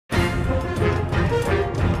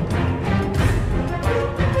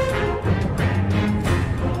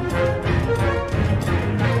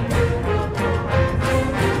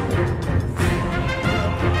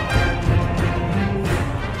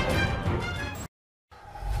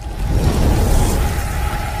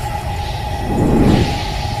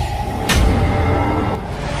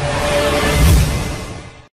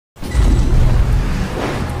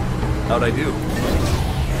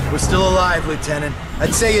Lieutenant.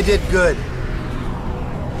 I'd say you did good.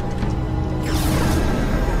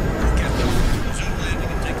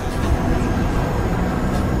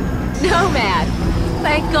 Nomad!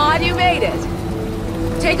 Thank God you made it!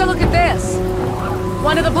 Take a look at this.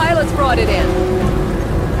 One of the pilots brought it in.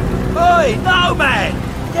 Oi, Nomad!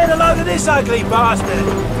 Get a load of this ugly bastard!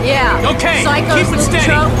 Yeah. Okay, Psycho's keep it little steady.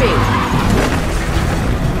 trophy.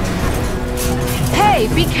 Hey,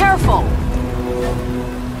 be careful!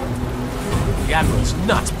 The Admiral's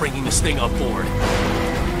nuts bringing this thing on board.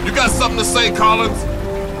 You got something to say, Collins?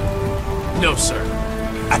 No, sir.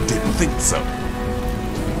 I didn't think so.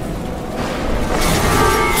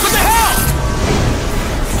 What the hell?!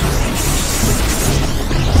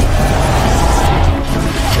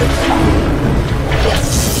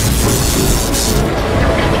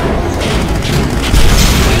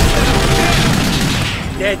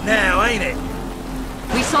 Dead now, ain't it?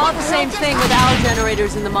 We saw the same thing with our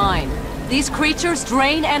generators in the mine. These creatures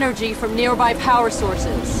drain energy from nearby power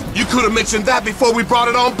sources. You could have mentioned that before we brought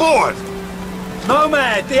it on board.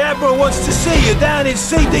 Nomad, the Admiral wants to see you down in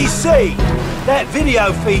CDC. That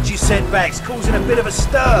video feed you sent back's causing a bit of a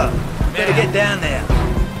stir. Better get down there.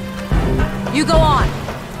 You go on.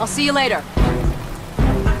 I'll see you later.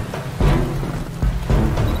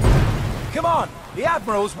 Come on, the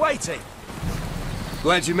Admiral's waiting.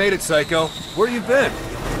 Glad you made it, Psycho. Where you been?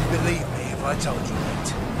 Believe me if I told you, mate.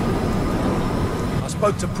 I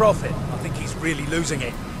spoke to Prophet. I think he's really losing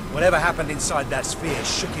it. Whatever happened inside that sphere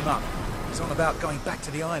shook him up. He's on about going back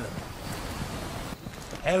to the island.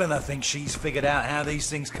 Helena thinks she's figured out how these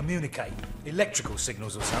things communicate. Electrical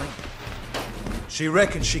signals or something. She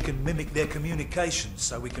reckons she can mimic their communications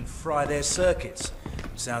so we can fry their circuits.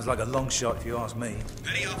 Sounds like a long shot if you ask me.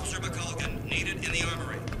 Petty Officer McColgan, needed in the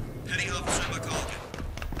armory. Petty Officer McColgan.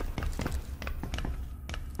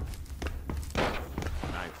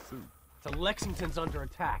 The Lexington's under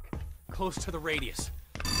attack, close to the radius.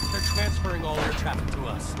 They're transferring all air traffic to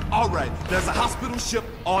us. All right, there's a hospital ship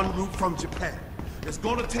en route from Japan. It's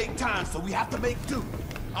gonna take time, so we have to make do.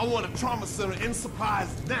 I want a trauma center in supplies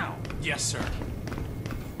now. Yes, sir.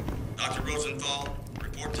 Dr. Rosenthal,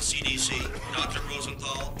 report to CDC. Dr.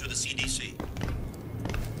 Rosenthal to the CDC.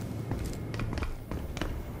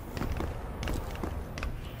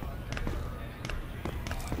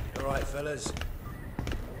 All right, fellas.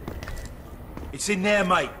 It's in there,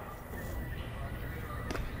 mate.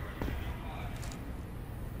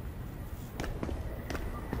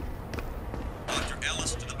 Dr.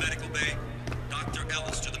 Ellis to the medical bay. Dr.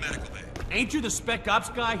 Ellis to the medical bay. Ain't you the spec ops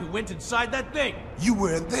guy who went inside that thing? You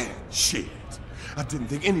weren't there. Shit. I didn't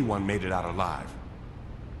think anyone made it out alive.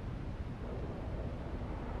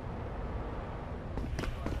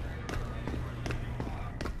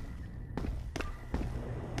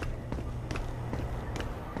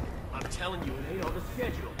 I'm telling you, it ain't on the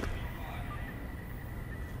schedule.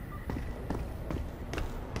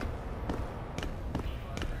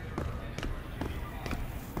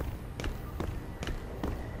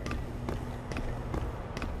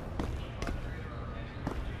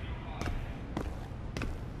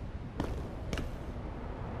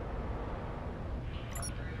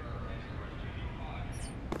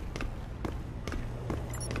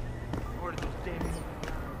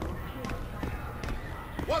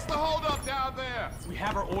 What's the holdup down there? We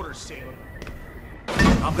have our orders, Sailor.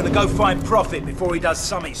 I'm gonna go find Prophet before he does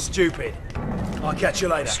something stupid. I'll catch you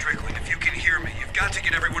later. Strickland, if you can hear me, you've got to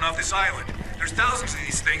get everyone off this island. There's thousands of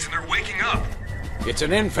these things and they're waking up. It's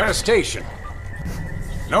an infestation.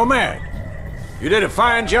 Nomad, you did a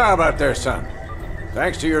fine job out there, son.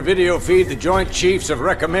 Thanks to your video feed, the Joint Chiefs have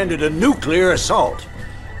recommended a nuclear assault.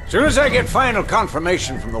 As soon as I get final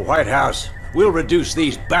confirmation from the White House, we'll reduce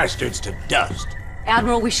these bastards to dust.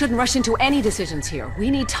 Admiral, we shouldn't rush into any decisions here.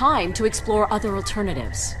 We need time to explore other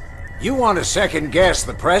alternatives. You want to second-guess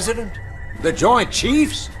the President? The Joint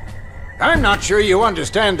Chiefs? I'm not sure you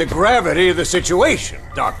understand the gravity of the situation,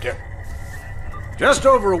 Doctor. Just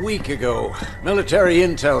over a week ago, military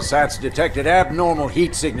intel sats detected abnormal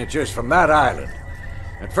heat signatures from that island.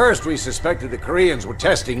 At first, we suspected the Koreans were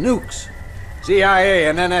testing nukes. CIA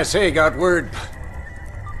and NSA got word.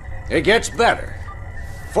 It gets better.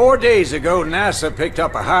 4 days ago, NASA picked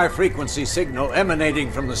up a high-frequency signal emanating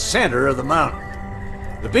from the center of the mountain.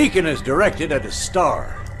 The beacon is directed at a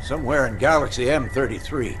star, somewhere in galaxy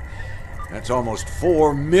M33. That's almost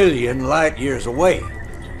 4 million light-years away.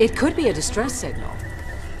 It could be a distress signal.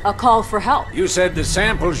 A call for help. You said the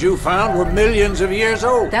samples you found were millions of years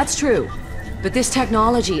old. That's true. But this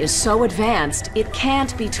technology is so advanced, it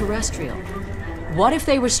can't be terrestrial. What if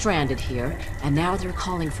they were stranded here, and now they're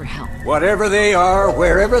calling for help? Whatever they are,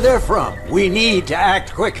 wherever they're from, we need to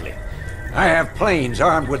act quickly. I have planes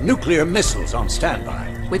armed with nuclear missiles on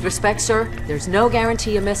standby. With respect, sir, there's no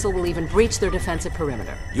guarantee a missile will even breach their defensive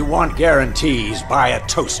perimeter. You want guarantees, buy a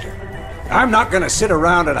toaster. I'm not gonna sit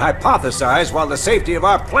around and hypothesize while the safety of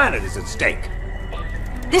our planet is at stake.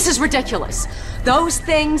 This is ridiculous. Those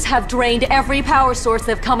things have drained every power source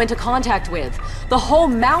they've come into contact with. The whole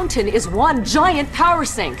mountain is one giant power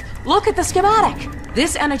sink. Look at the schematic.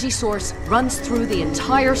 This energy source runs through the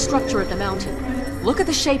entire structure of the mountain. Look at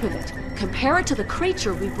the shape of it. Compare it to the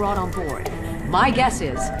creature we brought on board. My guess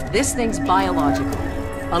is this thing's biological.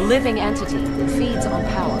 A living entity that feeds on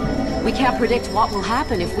power. We can't predict what will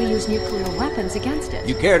happen if we use nuclear weapons against it.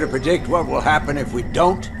 You care to predict what will happen if we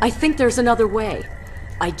don't? I think there's another way.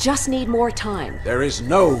 I just need more time. There is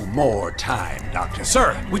no more time, Doctor.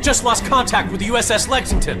 Sir, we just lost contact with the USS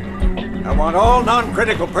Lexington. I want all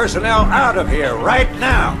non-critical personnel out of here right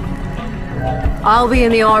now. I'll be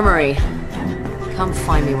in the armory. Come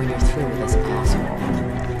find me when you're through with this asshole.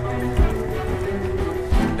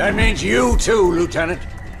 That means you too, Lieutenant.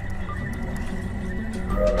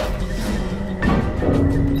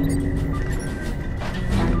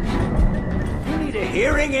 You need a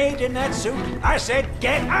hearing aid in that suit? I said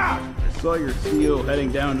get out! I saw your CO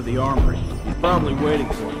heading down to the armory. He's probably waiting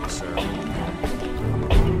for you, sir.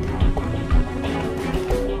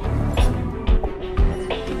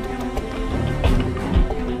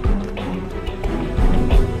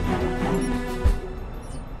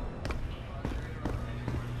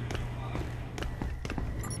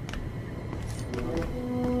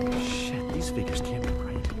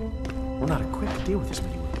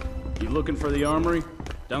 Looking for the armory?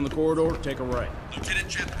 Down the corridor, take a right. Lieutenant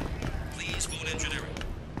Chapman, please phone engineering.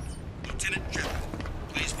 Lieutenant Chapman,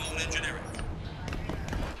 please phone engineering.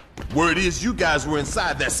 Word is you guys were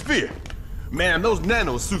inside that sphere. Man, those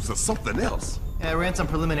nanosuits are something else. Yeah, I ran some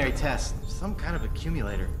preliminary tests. Some kind of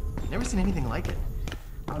accumulator. Never seen anything like it.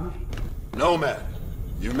 Nomad,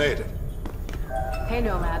 you made it. Hey,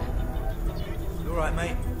 Nomad. You alright,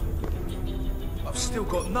 mate? I've still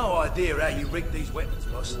got no idea how you rigged these weapons,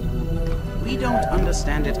 boss. We don't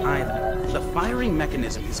understand it either. The firing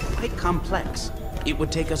mechanism is quite complex. It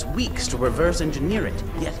would take us weeks to reverse engineer it,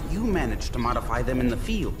 yet you managed to modify them in the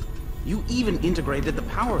field. You even integrated the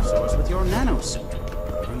power source with your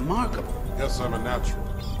nanosuit. Remarkable. Guess I'm a natural.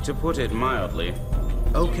 To put it mildly.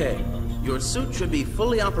 Okay, your suit should be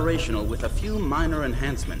fully operational with a few minor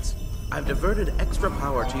enhancements. I've diverted extra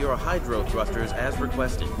power to your hydro thrusters as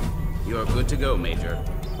requested. You're good to go, Major.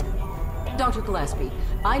 Dr. Gillespie,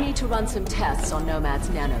 I need to run some tests on Nomad's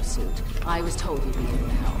nanosuit. I was told you'd be here to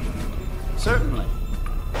help. Certainly.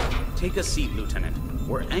 Take a seat, Lieutenant.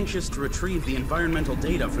 We're anxious to retrieve the environmental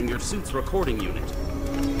data from your suit's recording unit.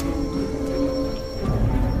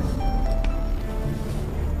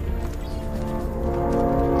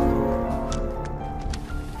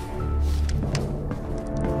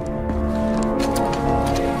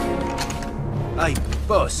 Hey,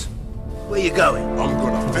 boss. Where you going? I'm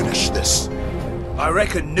gonna finish this. I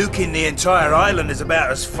reckon nuking the entire island is about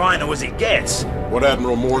as final as it gets. What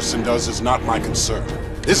Admiral Morrison does is not my concern.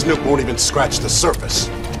 This nuke won't even scratch the surface.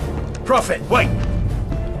 Prophet, wait!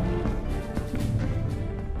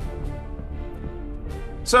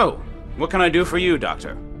 So, what can I do for you,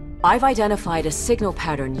 Doctor? I've identified a signal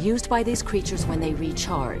pattern used by these creatures when they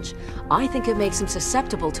recharge. I think it makes them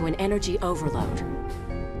susceptible to an energy overload.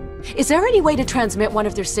 Is there any way to transmit one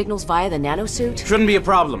of their signals via the nanosuit? Shouldn't be a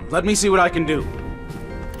problem. Let me see what I can do.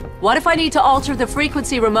 What if I need to alter the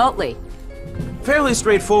frequency remotely? Fairly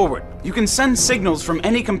straightforward. You can send signals from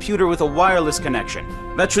any computer with a wireless connection.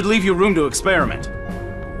 That should leave you room to experiment.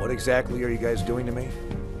 What exactly are you guys doing to me?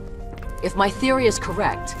 If my theory is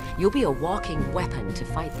correct, you'll be a walking weapon to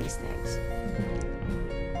fight these things.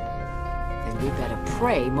 Then we better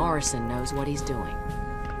pray Morrison knows what he's doing.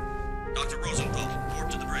 Dr. Rosenthal,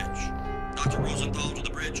 report to the bridge. Dr. Rosenthal to the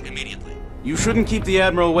bridge immediately. You shouldn't keep the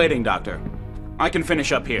Admiral waiting, Doctor. I can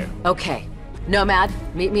finish up here. Okay. Nomad,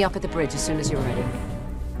 meet me up at the bridge as soon as you're ready.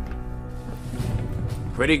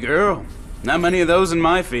 Pretty girl. Not many of those in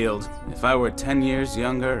my field. If I were 10 years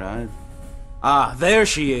younger, I'd... Ah, there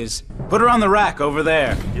she is. Put her on the rack over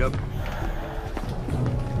there. Yep.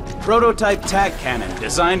 Prototype tac cannon,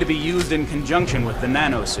 designed to be used in conjunction with the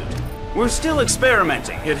nanosuit. We're still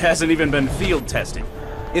experimenting. It hasn't even been field tested.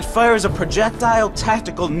 It fires a projectile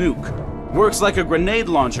tactical nuke. Works like a grenade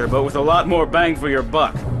launcher, but with a lot more bang for your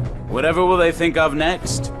buck. Whatever will they think of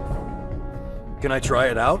next? Can I try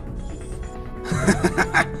it out?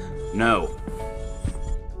 No.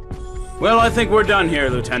 Well, I think we're done here,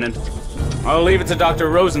 Lieutenant. I'll leave it to Dr.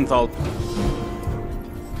 Rosenthal.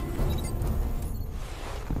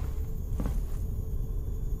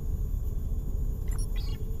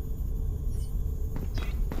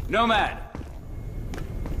 Nomad!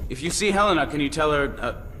 If you see Helena, can you tell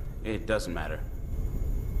her, it doesn't matter.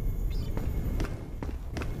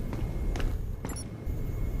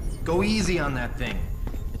 Go easy on that thing.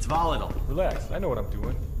 It's volatile. Relax, I know what I'm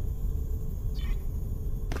doing.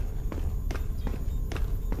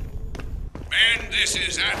 Men, this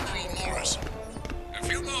is Admiral Morrison. A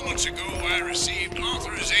few moments ago, I received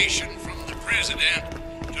authorization from the President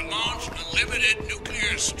to launch a limited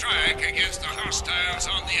nuclear strike against the hostiles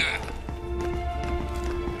on the island.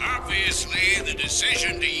 Obviously, the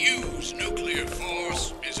decision to use nuclear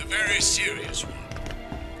force is a very serious one.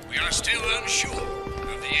 We are still unsure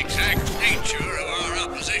of the exact nature of our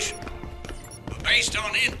opposition. But based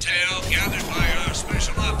on intel gathered by our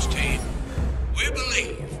Special Ops team, we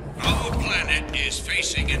believe our planet is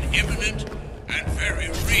facing an imminent and very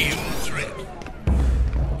real threat.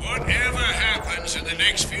 Whatever happens in the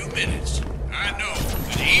next few minutes, I know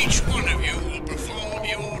that each one of you will perform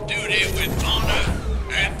your duty with honor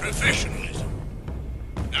and professionalism.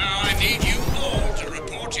 Now I need you all to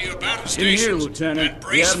report to your battle stations. In here, Lieutenant. And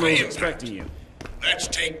brace The Admiral's for impact. expecting you. Let's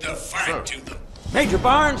take the fight to them. Major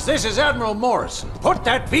Barnes, this is Admiral Morrison. Put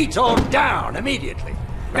that VTOL down immediately.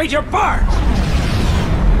 Major Barnes!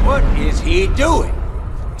 What is he doing?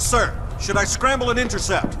 Sir, should I scramble and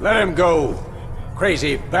intercept? Let him go.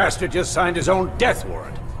 Crazy bastard just signed his own death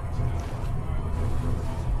warrant.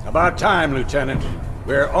 About time, Lieutenant.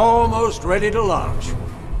 We're almost ready to launch.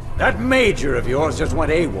 That major of yours just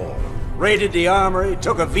went AWOL. Raided the armory,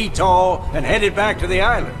 took a VTOL, and headed back to the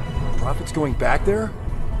island. Prophet's going back there?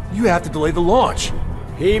 You have to delay the launch.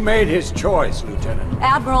 He made his choice, Lieutenant.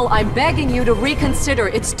 Admiral, I'm begging you to reconsider.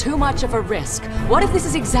 It's too much of a risk. What if this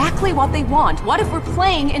is exactly what they want? What if we're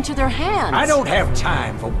playing into their hands? I don't have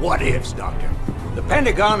time for what-ifs, Doctor. The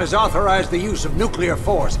Pentagon has authorized the use of nuclear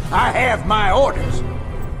force. I have my orders.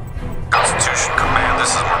 Constitution Command, this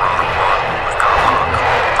is Marauder 1. We've got a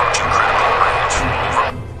lock approaching critical range.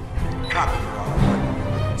 Over. Copy,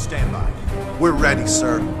 Marauder 1. Stand by. We're ready,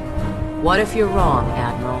 sir. What if you're wrong,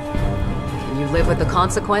 Admiral? Can you live with the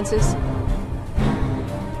consequences?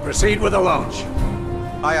 Proceed with the launch.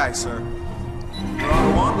 Aye, aye, sir.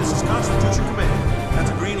 Marauder 1, this is Constitution Command.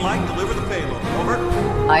 That's a green light. Deliver the payload. Over.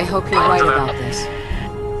 I hope you're right about this.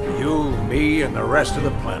 You, me, and the rest of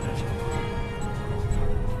the planet.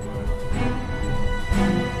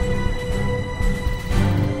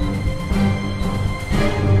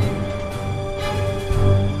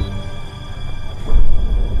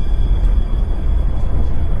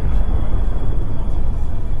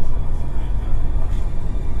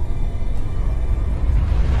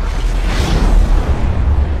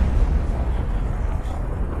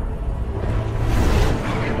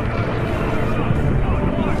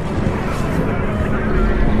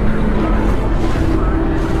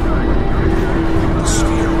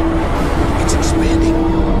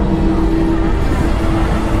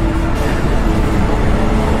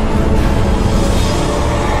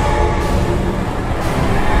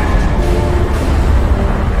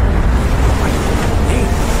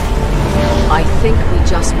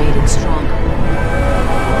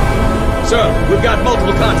 We've got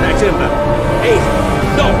multiple contacts inbound. 8,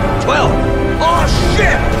 no, 12. Oh,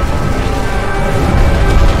 shit!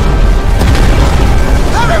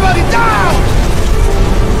 Everybody down!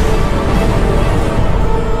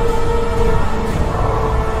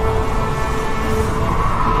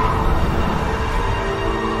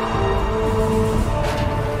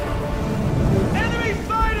 Enemy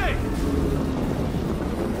fighting!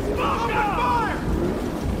 Open fire!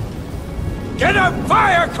 Get a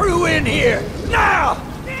fire crew in here! Now!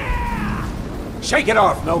 Yeah! Shake it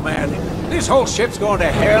off, Nomad. This whole ship's going to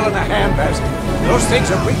hell in a handbasket. Those things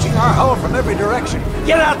are reaching our hull from every direction.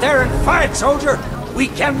 Get out there and fight, soldier! We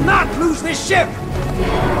cannot lose this ship!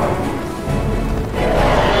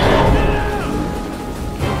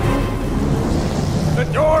 The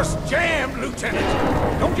door's jammed,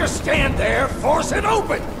 Lieutenant. Don't just stand there. Force it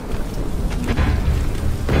open!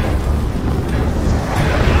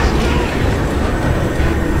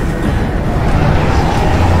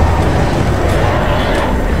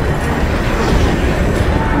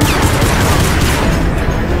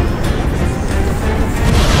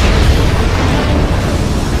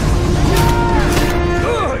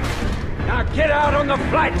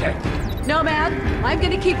 Flight deck. Nomad, I'm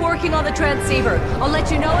gonna keep working on the transceiver. I'll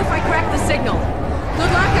let you know if I crack the signal.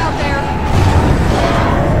 Good luck out there.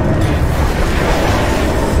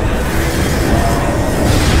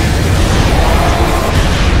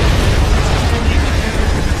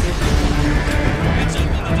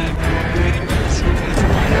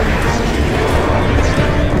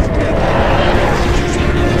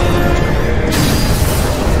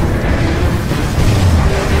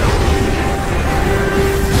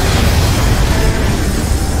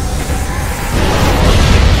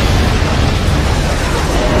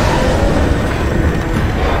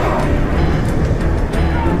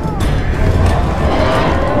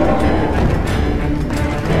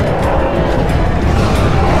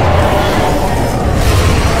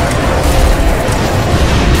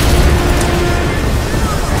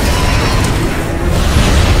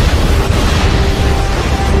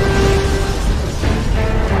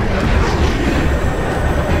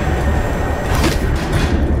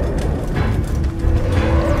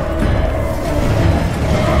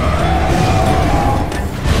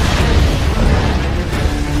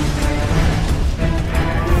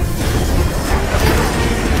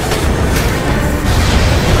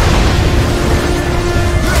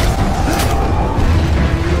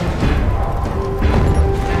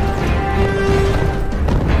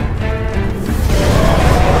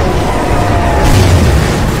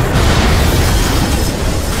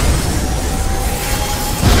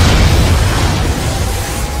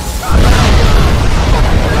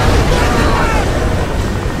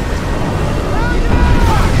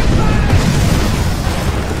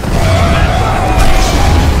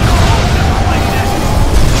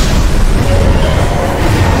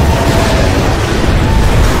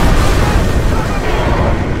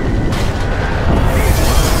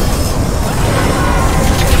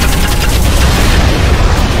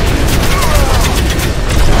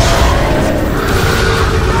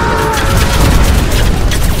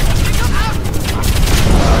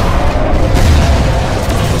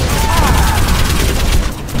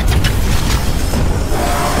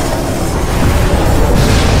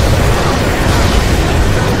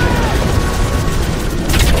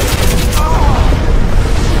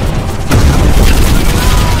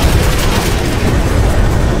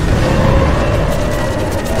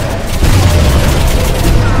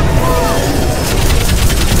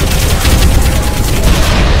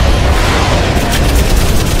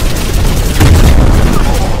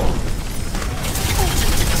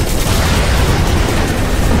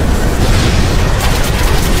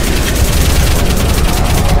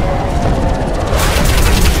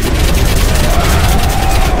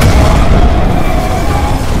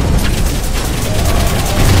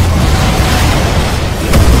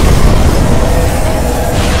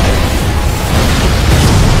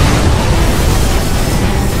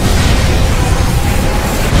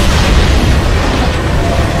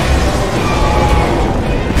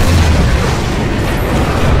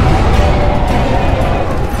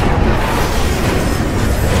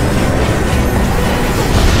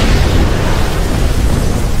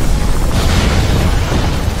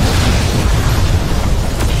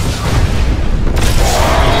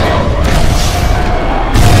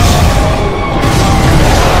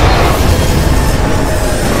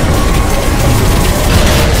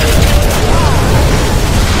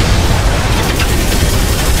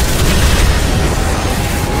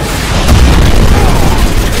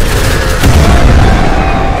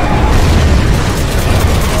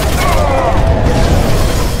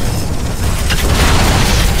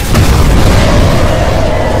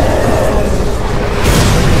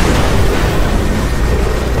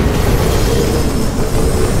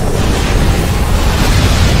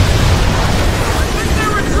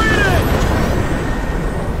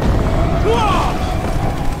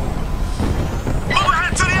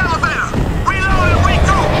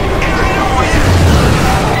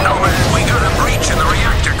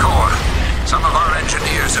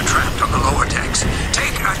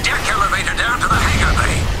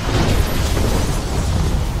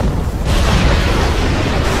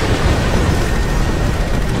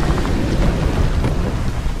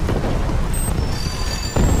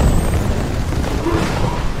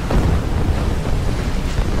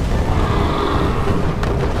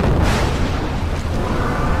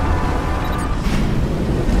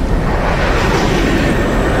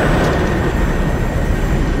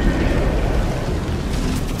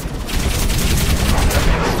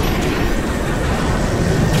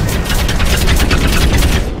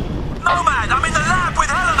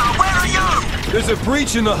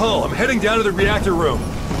 breach in the hull. I'm heading down to the reactor room.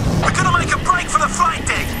 We're gonna make a break for the flight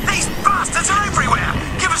deck. These bastards are everywhere.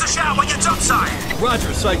 Give us a shout when you're topside.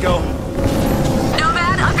 Roger, Psycho.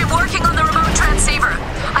 Nomad, I've been working on the remote transceiver.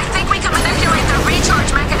 I think we can manipulate the recharge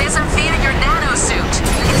mechanism via your nanosuit.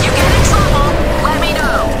 If you get in trouble, let me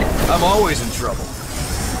know. I'm always in trouble.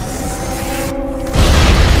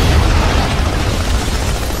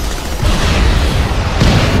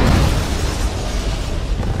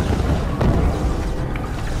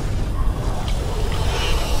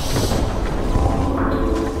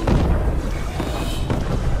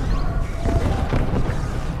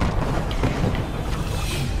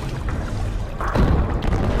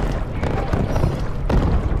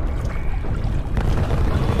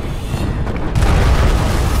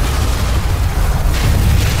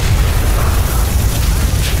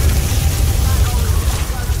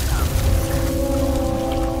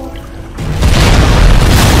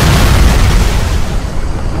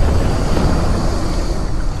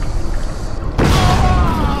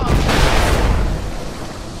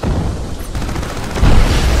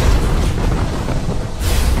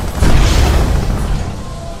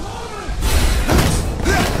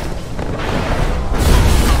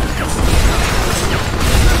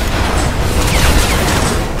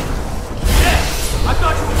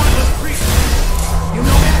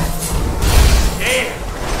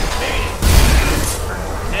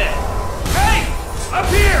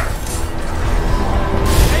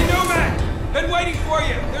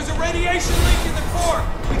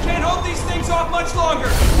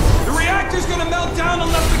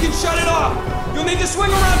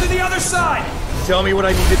 Tell me what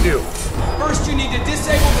I need to do. First, you need to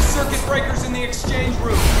disable the circuit breakers in the exchange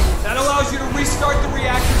room. That allows you to restart the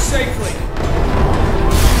reactor safely.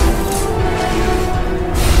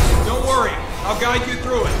 Don't worry, I'll guide you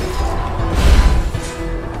through it.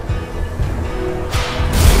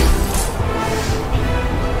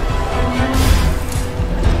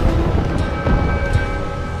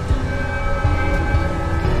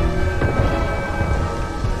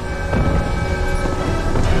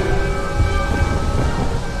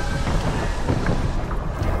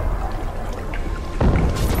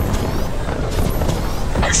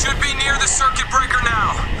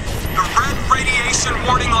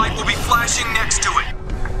 Next to it.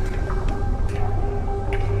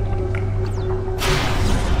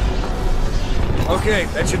 Okay,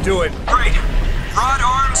 that should do it. Great. Rod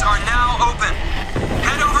arms are now open.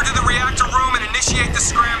 Head over to the reactor room and initiate the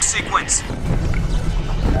scram sequence.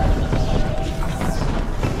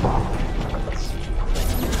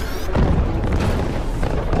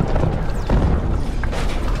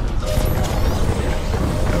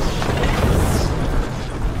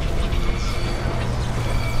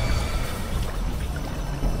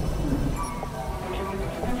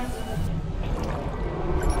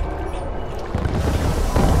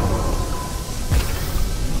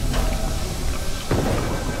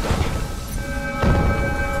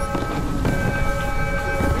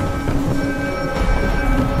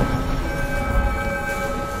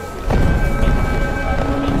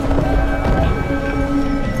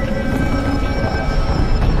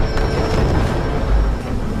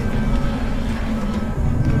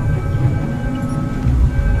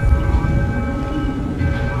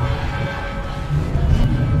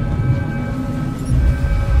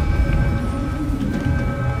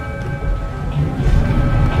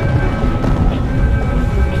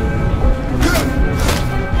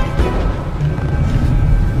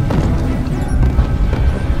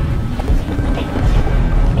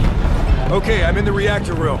 Okay, I'm in the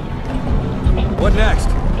reactor room. What next?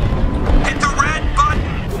 Hit the red button!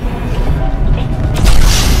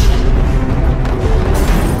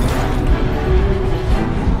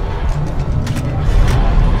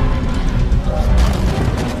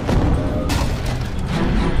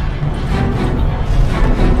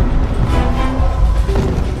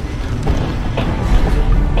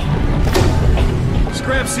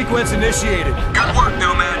 Scram sequence initiated. Good work,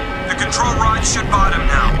 Nomad. The control rod should bottom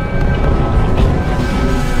now.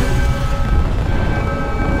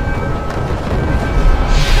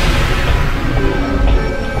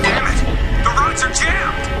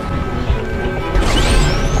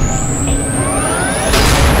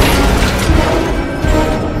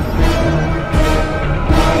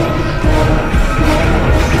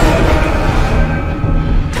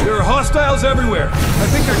 Hostiles everywhere. I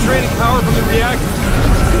think they're draining power from the reactor.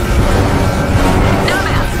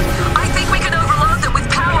 Nomad, I think we can overload them with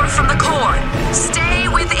power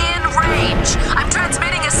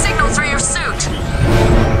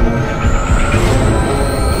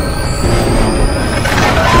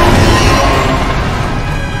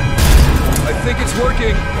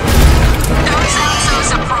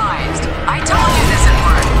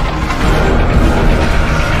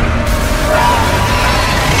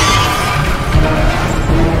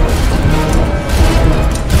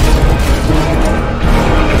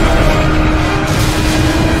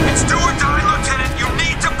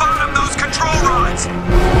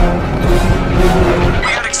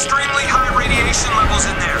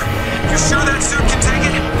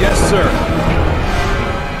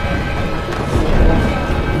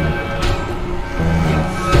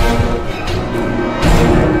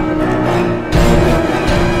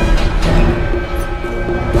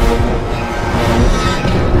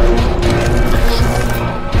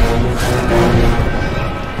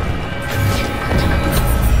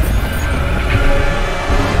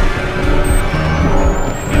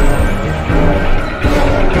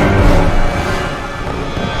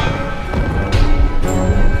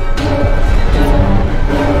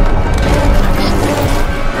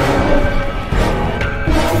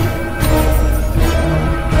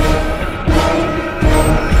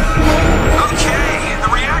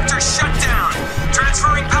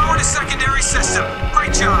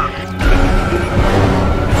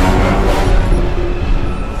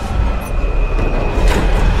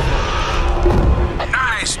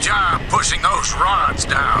those rods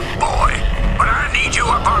down, boy. But I need you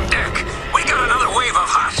up on deck. We got another wave of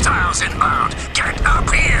hostiles inbound. Get up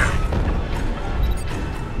here!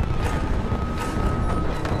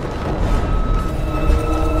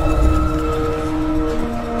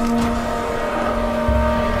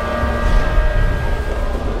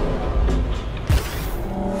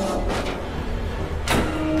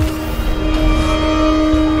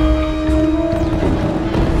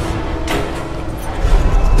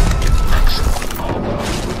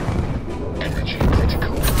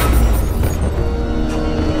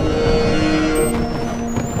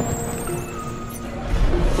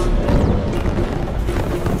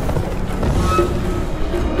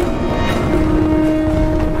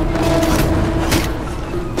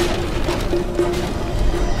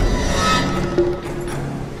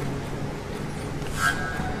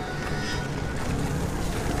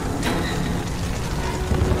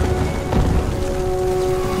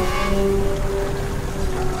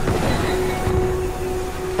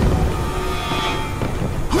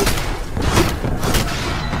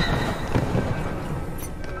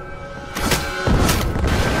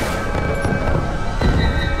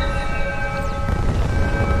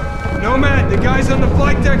 Nomad, the guys on the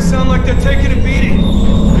flight deck sound like they're taking a beating.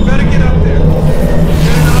 We better get up there.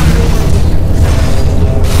 Get an eye.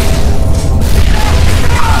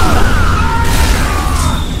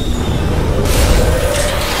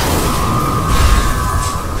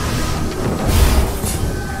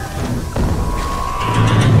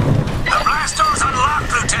 The blast door's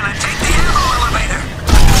unlocked, Lieutenant. Take the ammo elevator.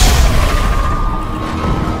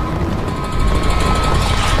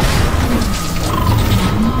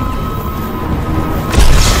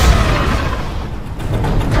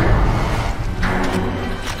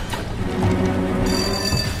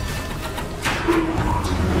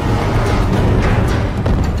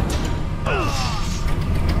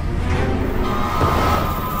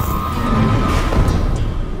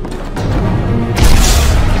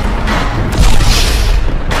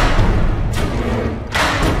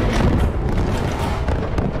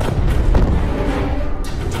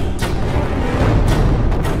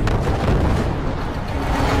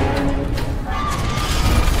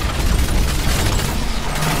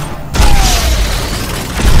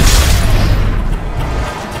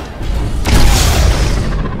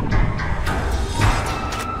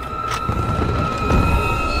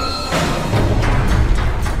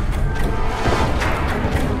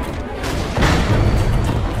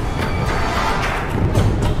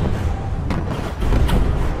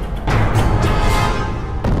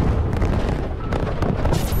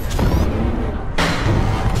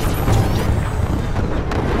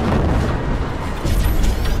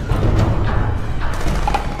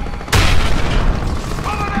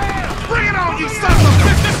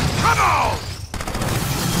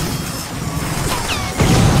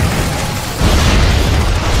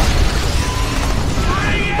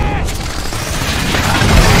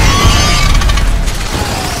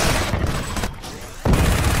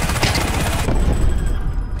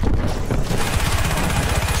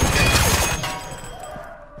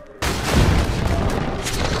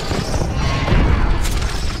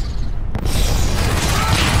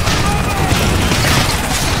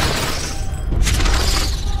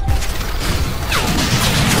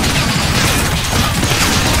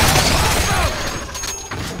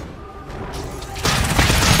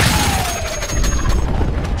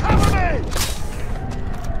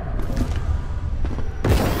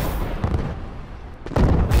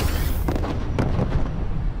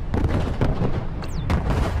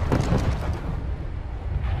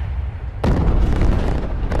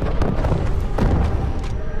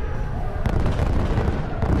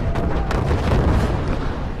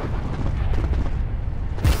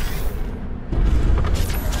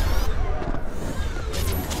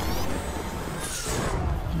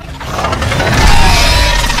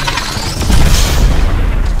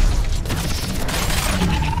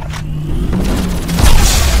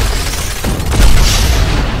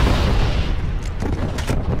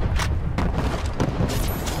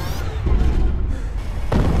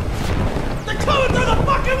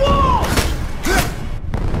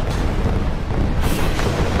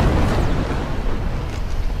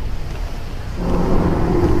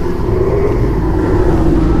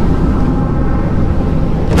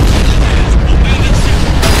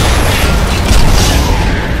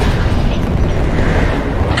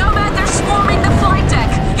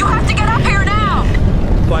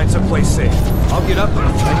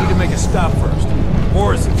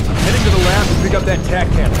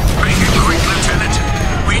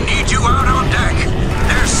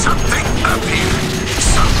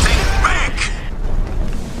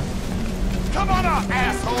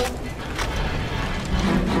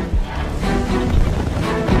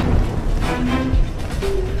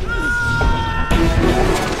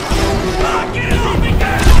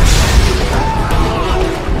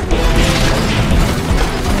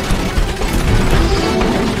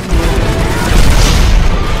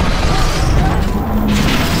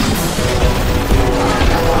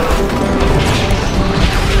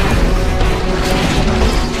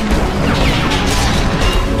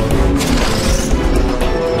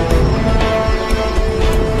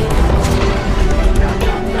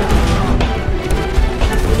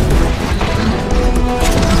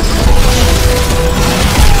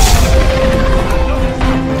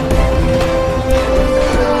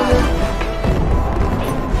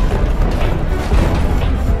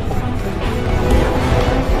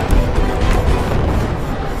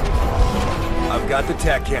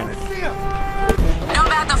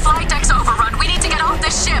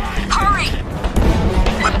 the ship! Hurry!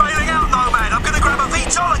 We're bailing out, Nomad. I'm gonna grab a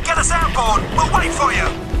VTOL and get us outboard. We'll wait for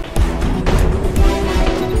you.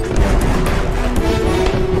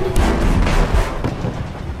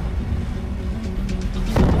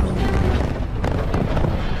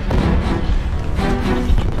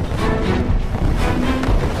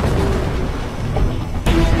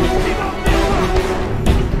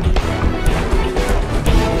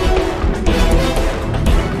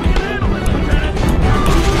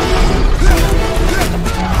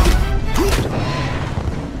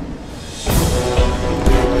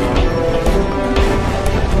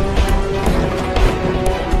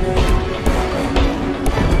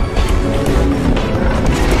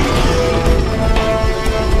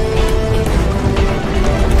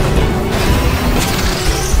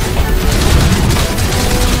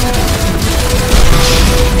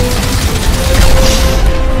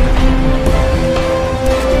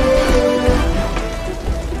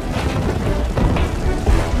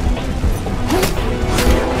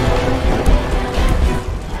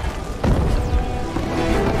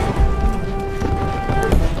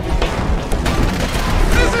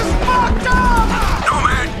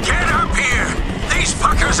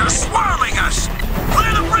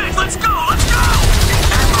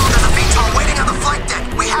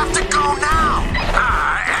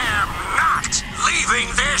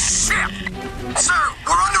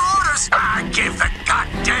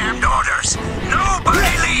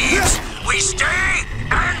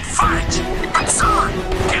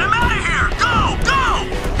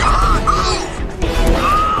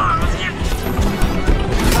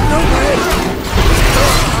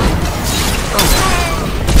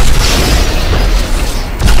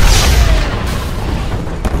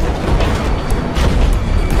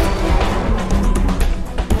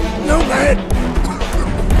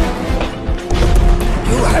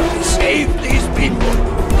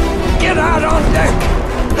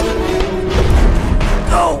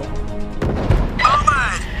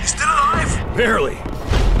 Barely.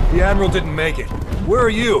 The Admiral didn't make it. Where are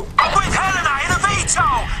you? I'm with Helena in a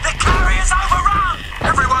VTOL! The carrier's overrun!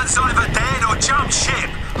 Everyone's either dead or jumped ship.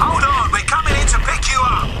 Hold on, we're coming in to pick you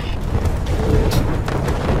up.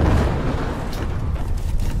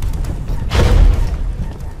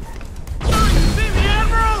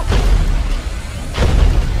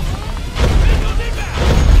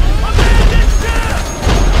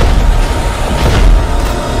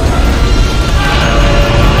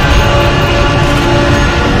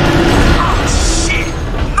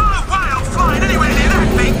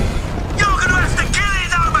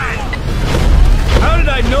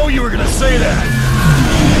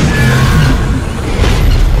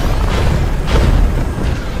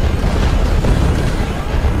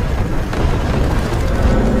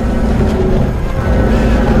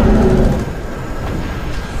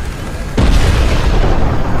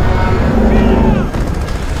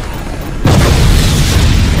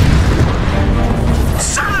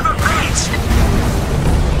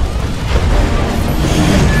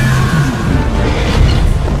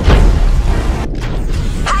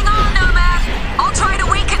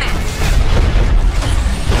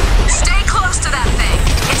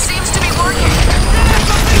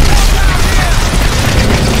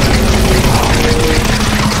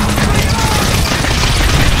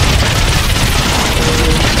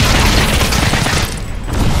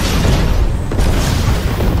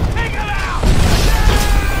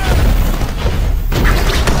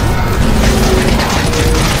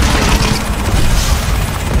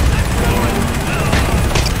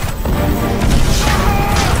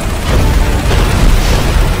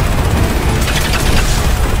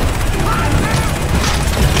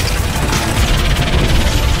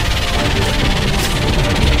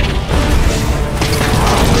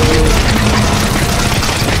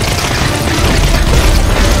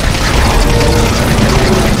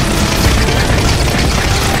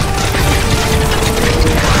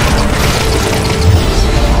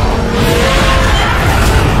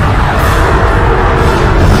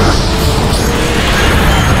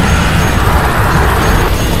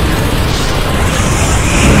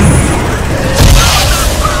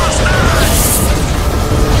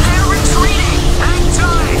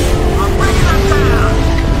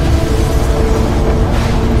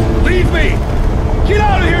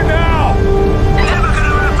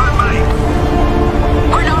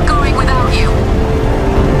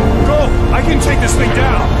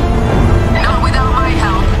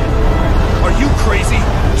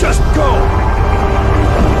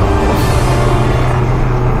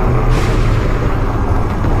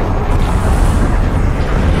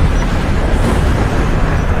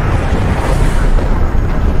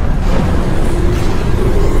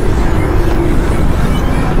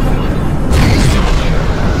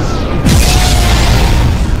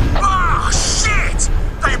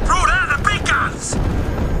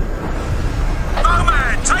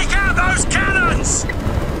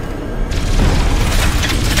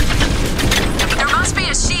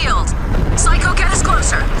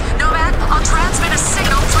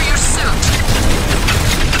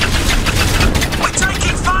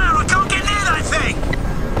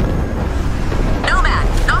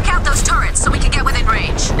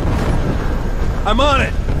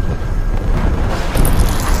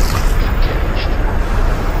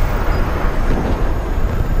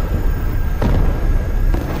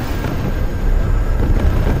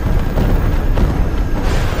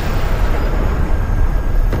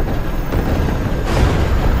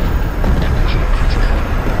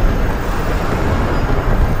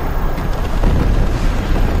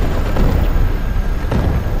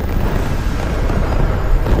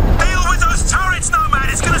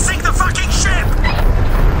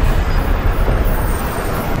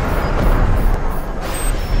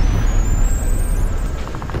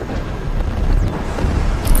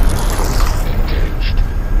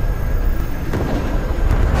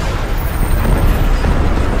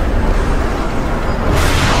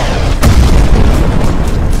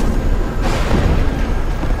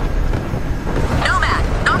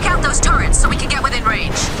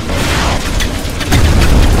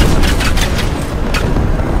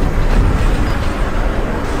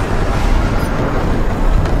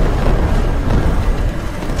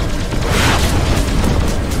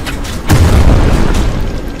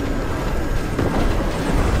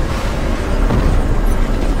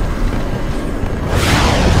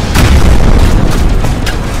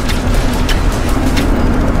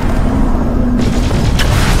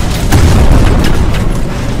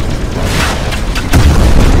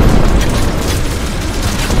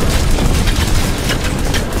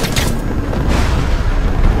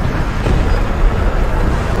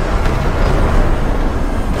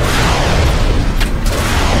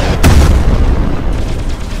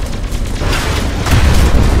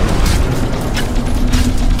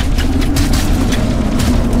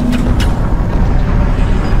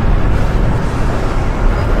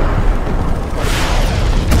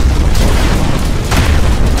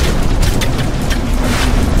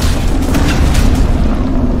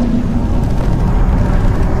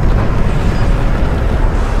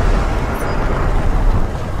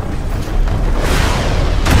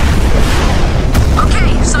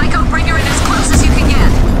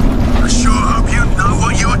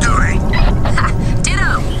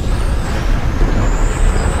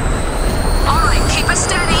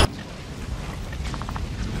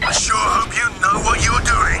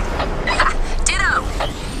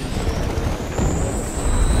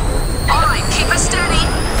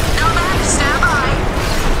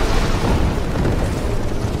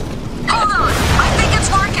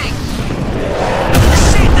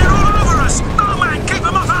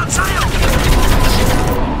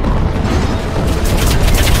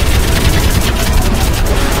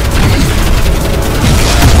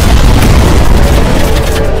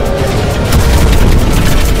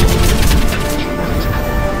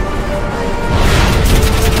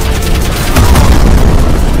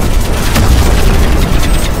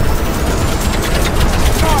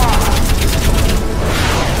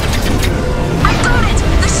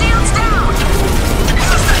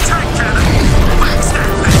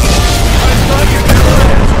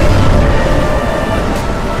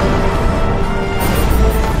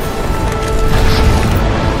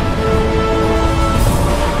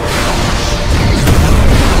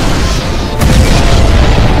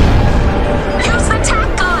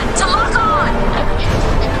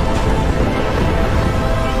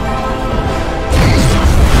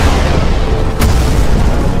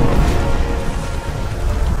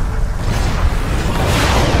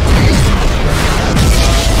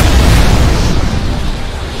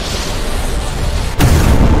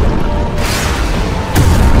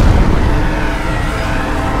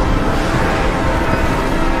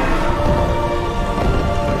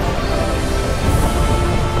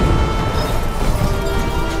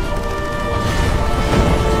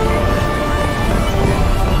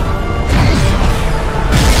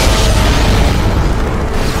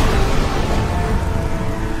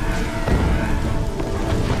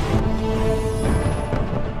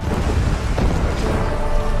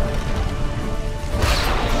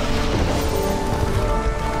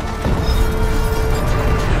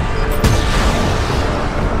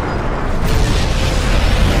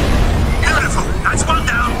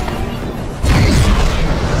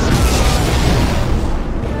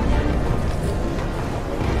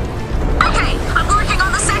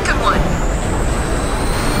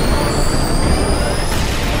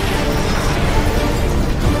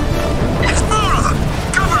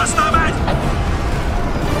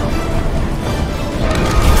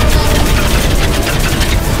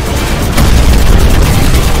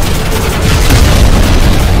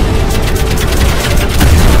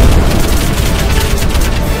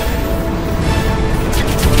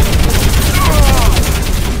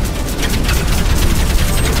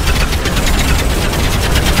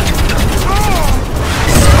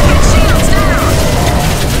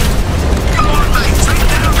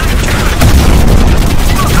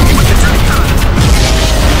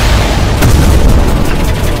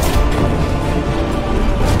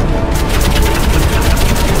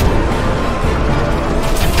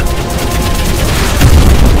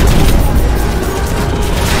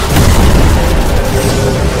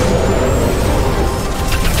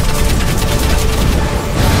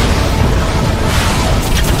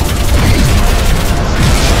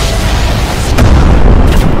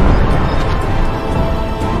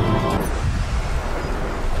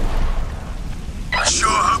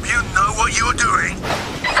 what you're doing?